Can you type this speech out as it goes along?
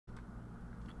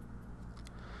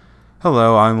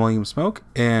Hello, I'm William Smoak,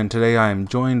 and today I am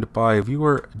joined by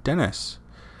viewer Dennis,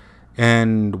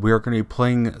 and we are going to be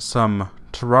playing some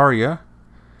Terraria.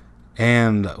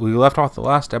 And we left off the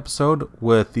last episode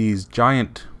with these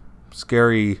giant,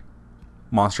 scary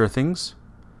monster things,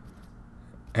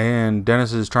 and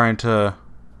Dennis is trying to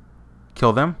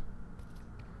kill them,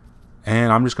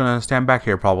 and I'm just going to stand back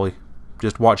here probably,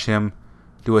 just watch him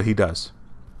do what he does.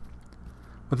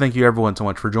 But thank you everyone so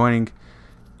much for joining.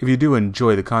 If you do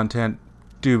enjoy the content,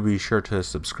 do be sure to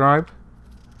subscribe.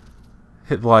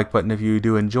 Hit the like button if you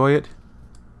do enjoy it.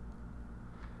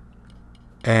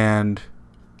 And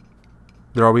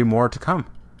there will be more to come.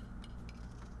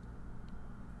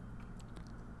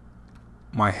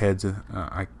 My head's...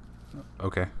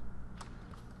 okay.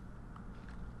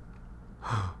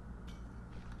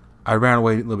 I ran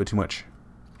away a little bit too much.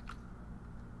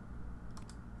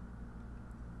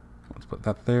 Let's put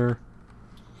that there.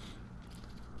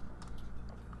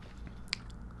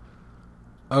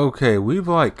 Okay, we've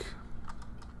got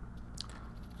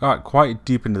quite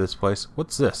deep into this place.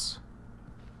 What's this?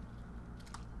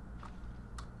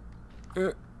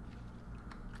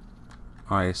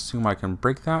 I assume I can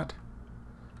break that.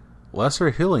 Lesser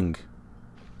healing.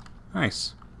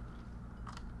 Nice.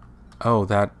 Oh,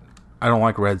 that... I don't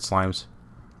like red slimes.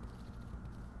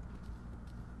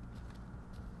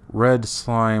 Red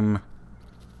slime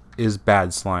is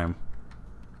bad slime.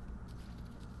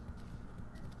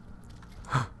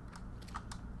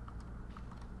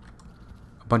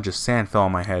 Bunch of sand fell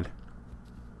on my head.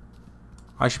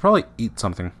 I should probably eat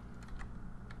something.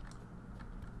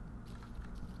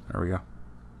 There we go.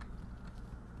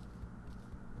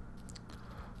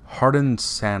 Hardened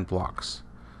sand blocks.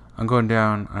 I'm going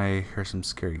down. I hear some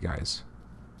scary guys.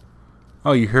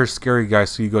 Oh, you hear scary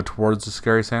guys, so you go towards the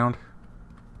scary sound?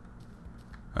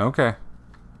 Okay.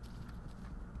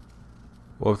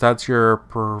 Well, if that's your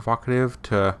provocative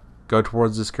to go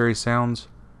towards the scary sounds,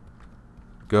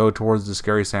 go towards the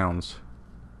scary sounds.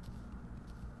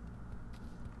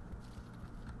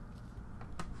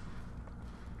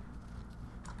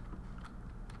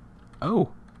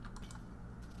 Oh.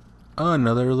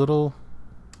 Another little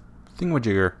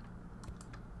thingamajigger.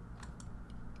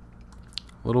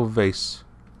 Little vase.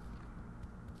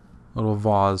 Little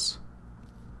vase.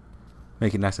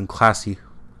 Make it nice and classy.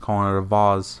 Calling it a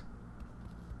vase.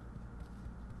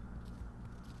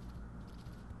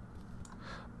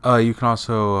 You can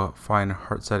also find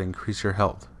hearts that increase your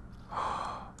health.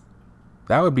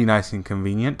 That would be nice and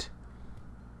convenient.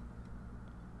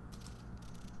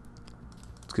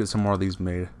 Let's get some more of these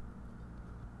made.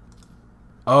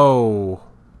 Oh.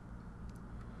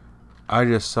 I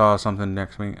just saw something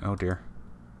next to me. Oh dear.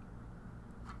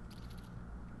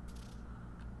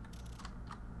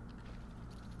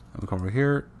 Let me come over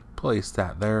here. Place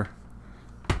that there.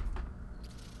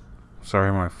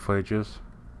 Sorry, my footages.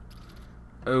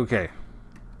 Okay.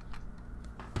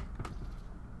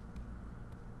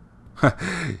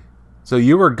 So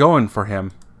you were going for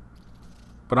him,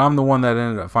 but I'm the one that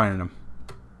ended up finding him.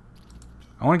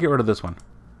 I want to get rid of this one.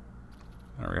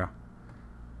 There we go.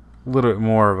 A little bit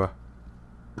more of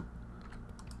a...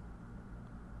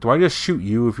 Do I just shoot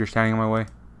you if you're standing in my way?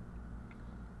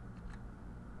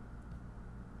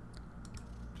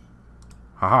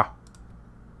 Haha.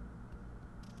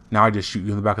 Now I just shoot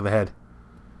you in the back of the head.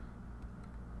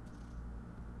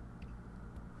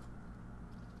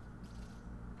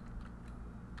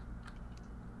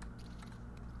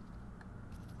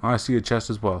 I see a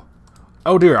chest as well.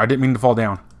 Oh dear, I didn't mean to fall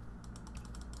down.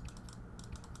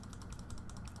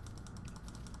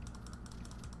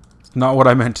 It's not what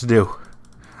I meant to do.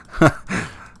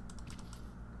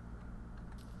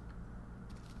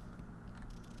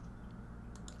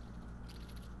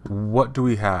 What do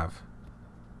we have?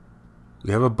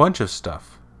 We have a bunch of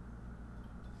stuff.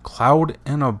 Cloud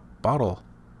in a bottle.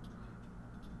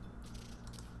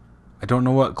 I don't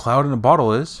know what cloud in a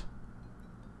bottle is.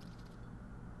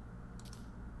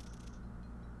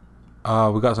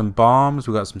 We got some bombs,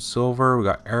 we got some silver, we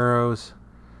got arrows,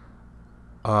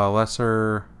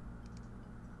 lesser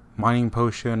mining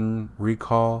potion,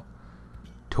 recall,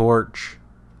 torch,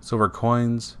 silver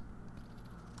coins,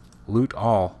 loot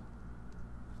all.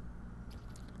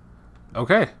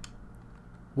 Okay.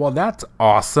 Well, that's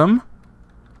awesome.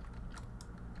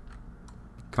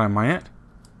 Can I mine it?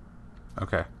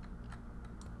 Okay.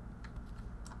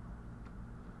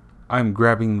 I'm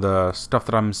grabbing the stuff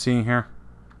that I'm seeing here.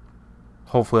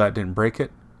 Hopefully that didn't break it.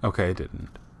 Okay, it didn't.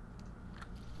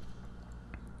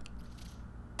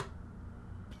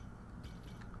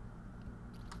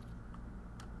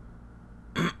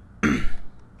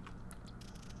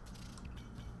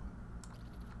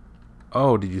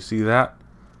 Oh, did you see that?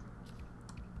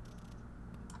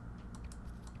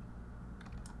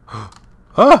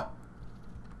 Ah!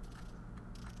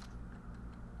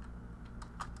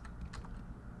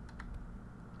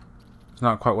 It's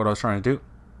not quite what I was trying to do.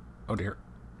 Oh dear.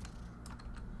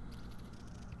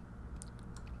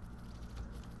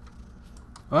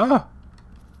 Ah!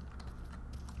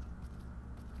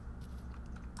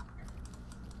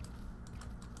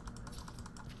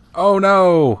 Oh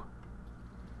no!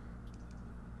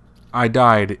 I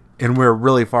died, and we're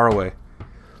really far away.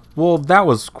 Well, that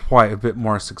was quite a bit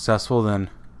more successful than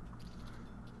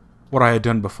what I had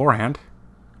done beforehand.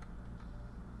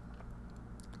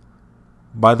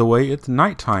 By the way, it's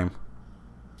nighttime.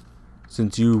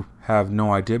 Since you have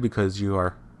no idea because you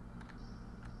are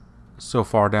so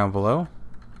far down below.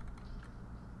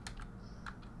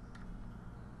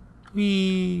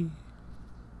 Whee!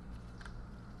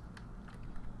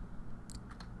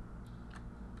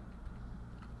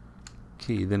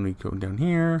 Okay, then we go down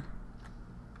here.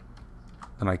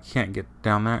 Then I can't get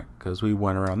down that because we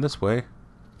went around this way.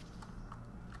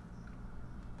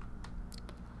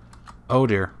 Oh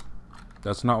dear.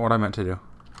 That's not what I meant to do.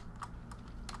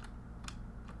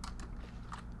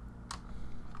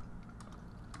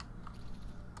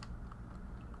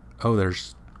 Oh,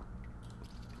 there's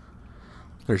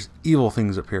evil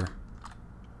things up here.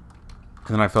 And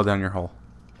then I fell down your hole.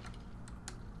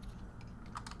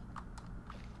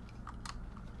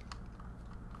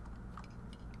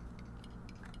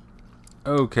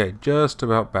 Okay, just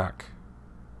about back.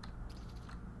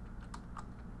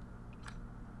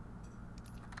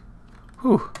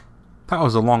 Whew, that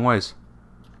was a long ways.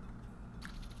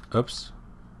 Oops.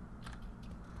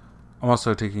 I'm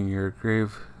also taking your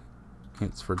grave.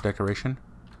 It's for decoration.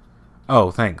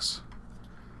 Oh, thanks.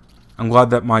 I'm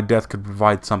glad that my death could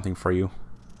provide something for you.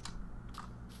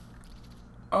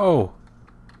 Oh!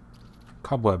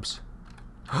 Cobwebs.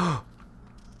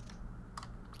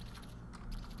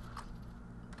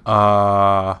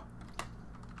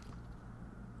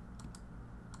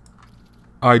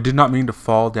 I did not mean to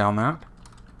fall down that.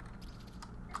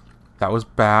 That was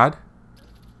bad.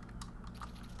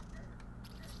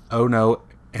 Oh no,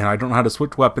 and I don't know how to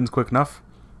switch weapons quick enough.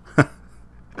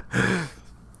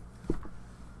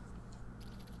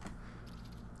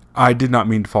 I did not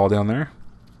mean to fall down there.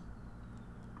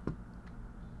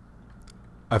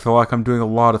 I feel like I'm doing a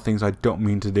lot of things I don't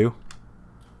mean to do.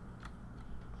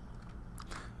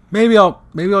 Maybe I'll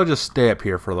just stay up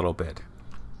here for a little bit.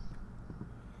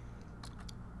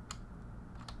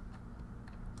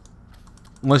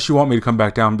 Unless you want me to come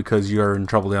back down because you're in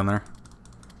trouble down there.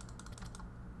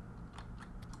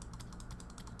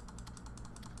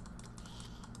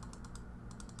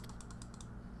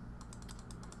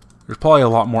 There's probably a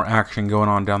lot more action going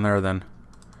on down there than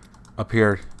up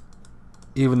here.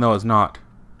 Even though it's not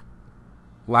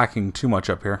lacking too much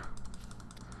up here.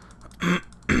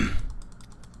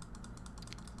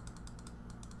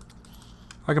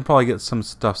 I can probably get some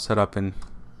stuff set up in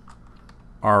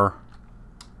our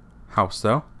house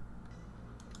though.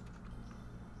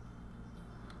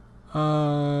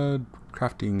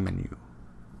 Crafting menu.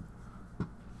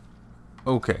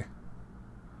 Okay.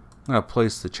 I'm gonna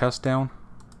place the chest down.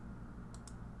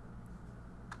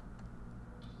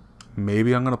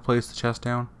 Maybe I'm gonna place the chest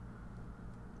down.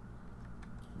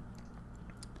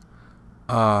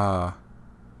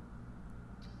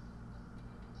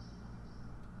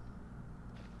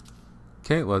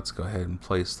 Okay, let's go ahead and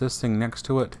place this thing next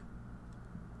to it.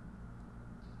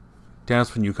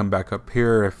 Dennis, when you come back up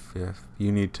here, if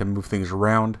you need to move things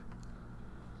around,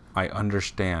 I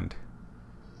understand.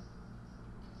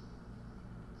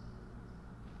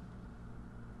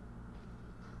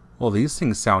 Well, these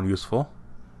things sound useful.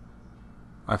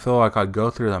 I feel like I'd go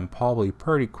through them probably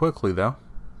pretty quickly, though.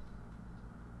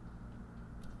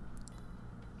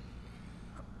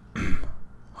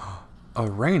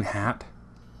 A rain hat?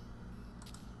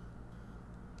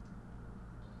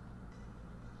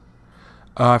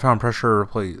 I found pressure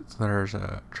plates. There's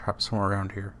a trap somewhere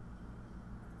around here.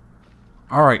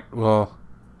 Alright, well,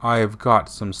 I've got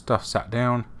some stuff sat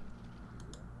down.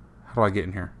 How do I get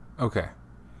in here? Okay.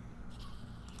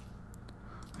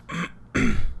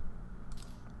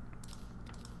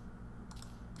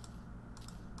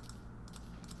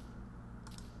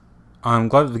 I'm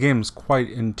glad that the game is quite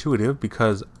intuitive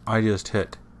because I just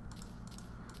hit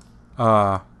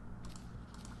left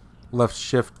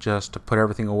shift just to put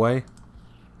everything away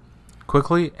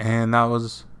quickly, and that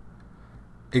was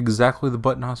exactly the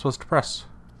button I was supposed to press.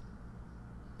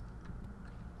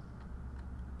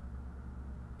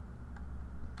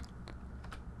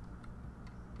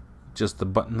 Just the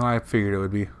button that I figured it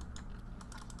would be.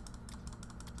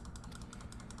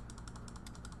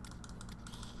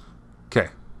 Okay.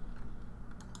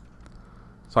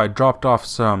 So I dropped off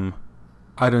some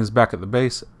items back at the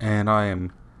base, and I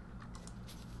am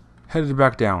headed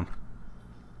back down.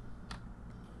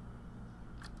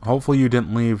 Hopefully you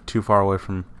didn't leave too far away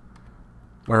from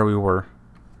where we were.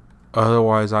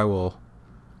 Otherwise I will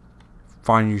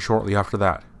find you shortly after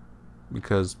that,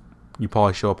 because you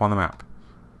probably show up on the map.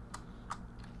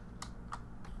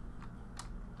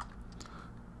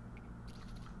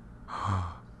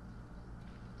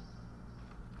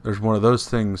 There's one of those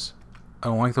things. I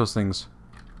don't like those things.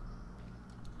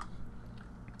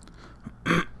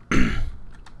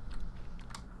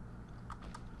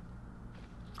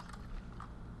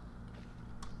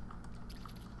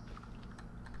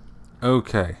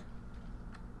 Okay.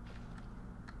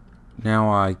 Now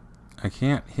I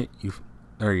can't hit you.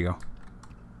 There you go.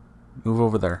 Move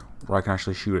over there where I can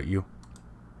actually shoot at you.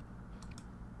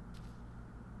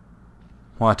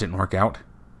 Well, that didn't work out.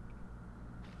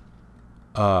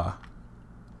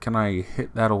 Can I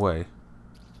hit that away?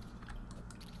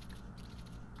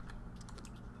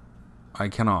 I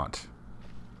cannot.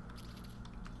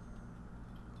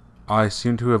 I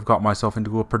seem to have got myself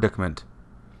into a predicament.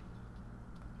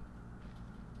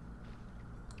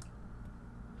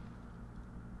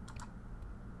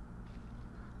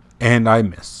 And I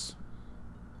miss.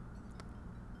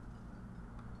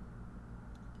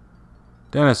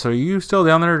 Dennis, are you still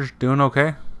down there just doing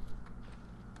okay?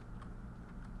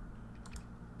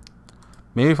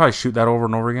 Maybe if I shoot that over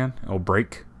and over again, it'll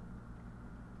break.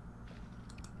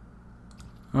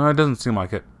 It doesn't seem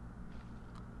like it.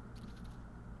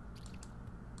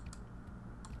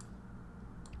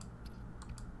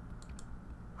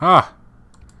 Ah!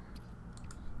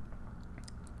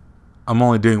 I'm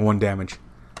only doing 1 damage.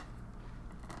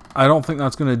 I don't think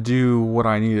that's going to do what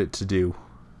I need it to do.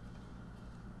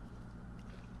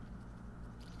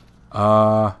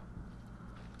 I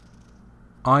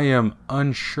am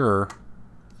unsure.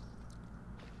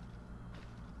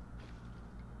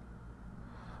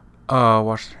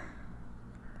 Watch.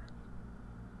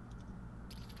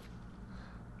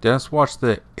 Dennis, watch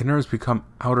the innards become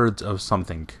outwards of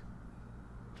something.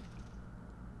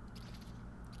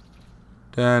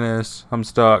 Dennis, I'm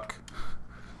stuck.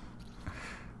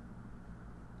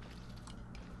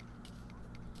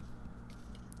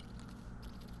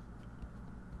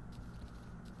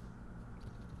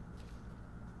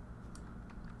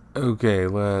 Okay,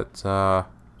 let's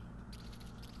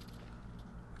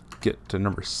get to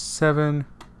number 7.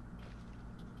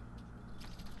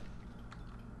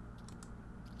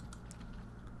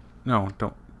 No,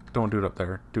 don't do it up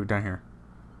there. Do it down here.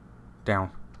 Down.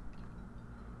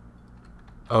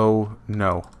 Oh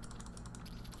no.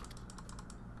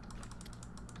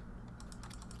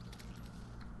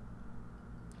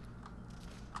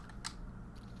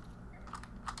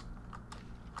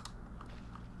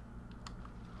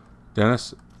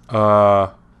 Dennis,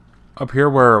 up here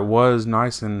where it was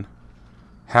nice and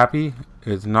happy,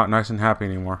 it's not nice and happy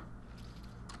anymore.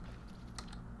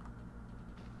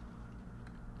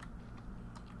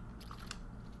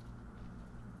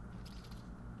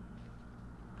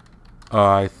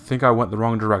 I think I went the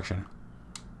wrong direction.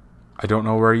 I don't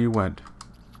know where you went.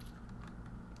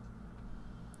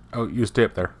 Oh, you stay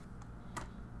up there.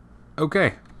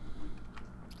 Okay.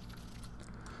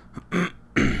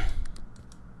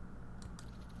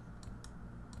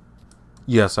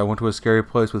 Yes, I went to a scary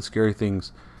place with scary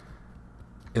things.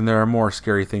 And there are more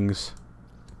scary things.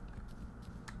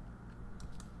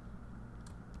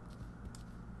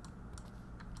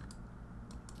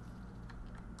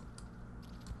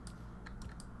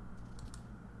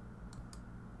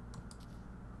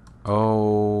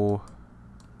 Oh.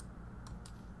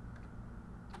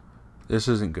 This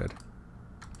isn't good.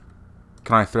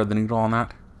 Can I thread the needle on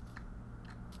that?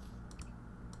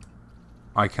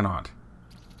 I cannot.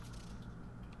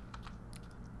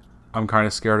 I'm kind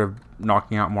of scared of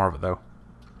knocking out more of it, though.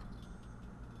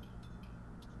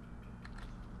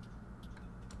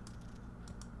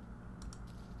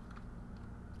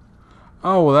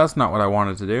 Oh, well, that's not what I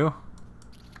wanted to do.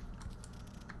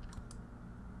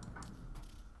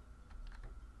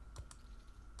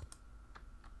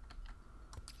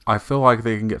 I feel like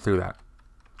they can get through that.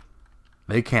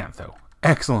 They can't, though.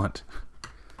 Excellent.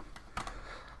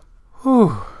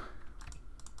 Whew.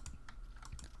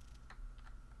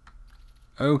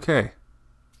 Okay.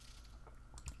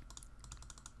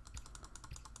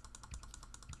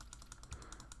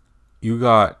 You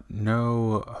got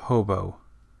no hobo.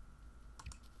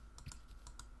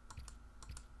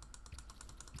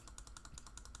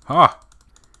 Ah!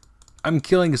 I'm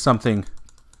killing something.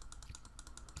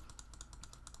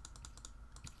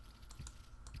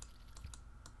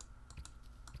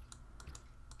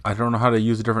 I don't know how to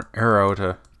use a different arrow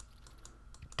to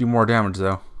do more damage,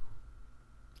 though.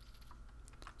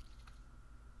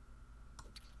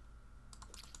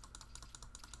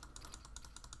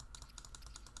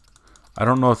 I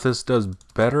don't know if this does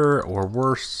better or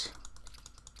worse.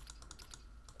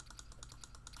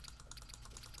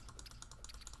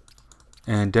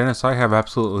 And Dennis, I have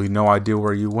absolutely no idea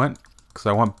where you went, because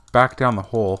I went back down the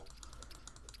hole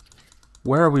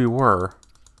where we were,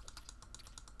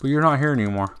 but you're not here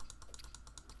anymore.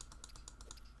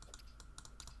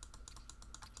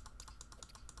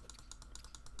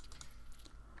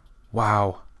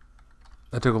 Wow,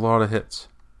 that took a lot of hits.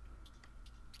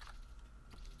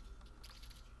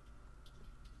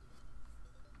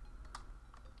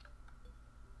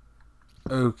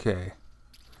 Okay,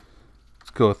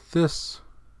 let's go with this.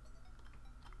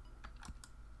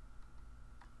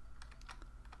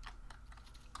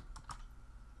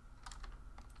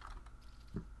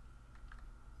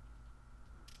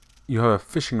 You have a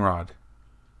fishing rod.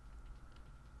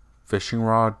 Fishing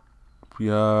rod,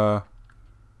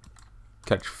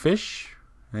 catch fish,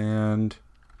 and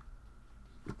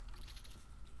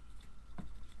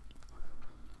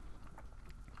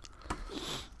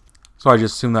so I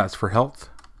just assume that's for health.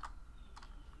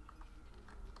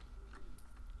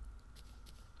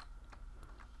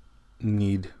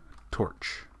 Need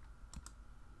torch.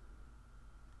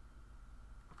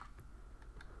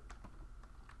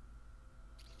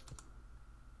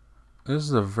 This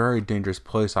is a very dangerous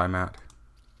place I'm at.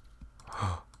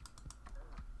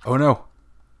 Oh no.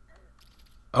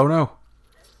 Oh no.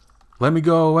 Let me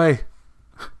go away.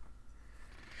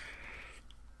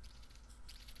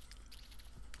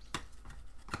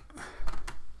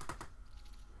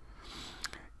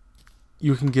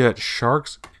 You can get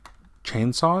sharks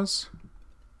chainsaws.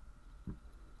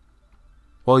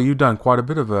 Well, you've done quite a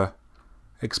bit of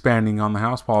expanding on the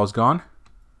house while I was gone.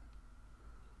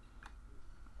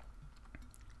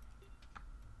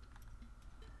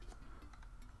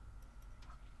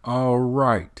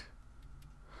 Alright.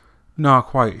 Not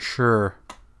quite sure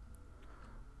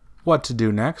what to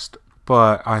do next,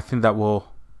 but I think that we'll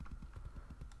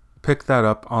pick that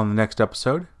up on the next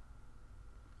episode.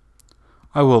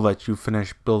 I will let you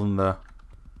finish building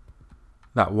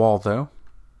that wall though.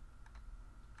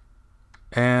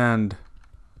 And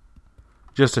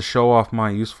just to show off my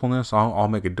usefulness, I'll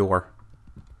make a door.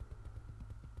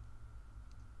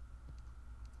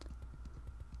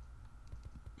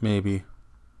 Maybe.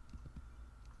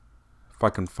 If I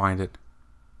can find it.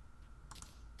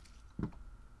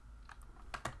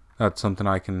 That's something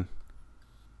I can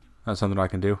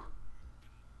do.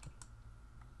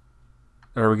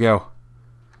 There we go.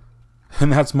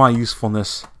 And that's my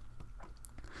usefulness.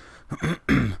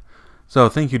 So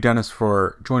thank you, Dennis,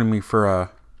 for joining me for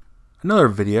another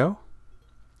video.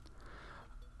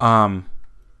 Not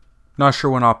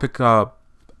sure when I'll pick up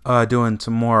doing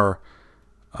some more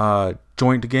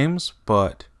joint games,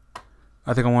 but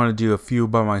I think I want to do a few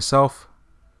by myself,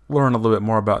 learn a little bit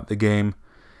more about the game.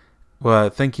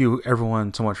 But thank you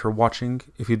everyone so much for watching.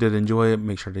 If you did enjoy it,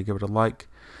 make sure to give it a like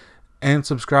and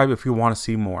subscribe if you want to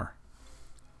see more.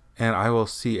 And I will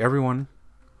see everyone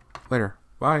later.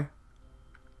 Bye.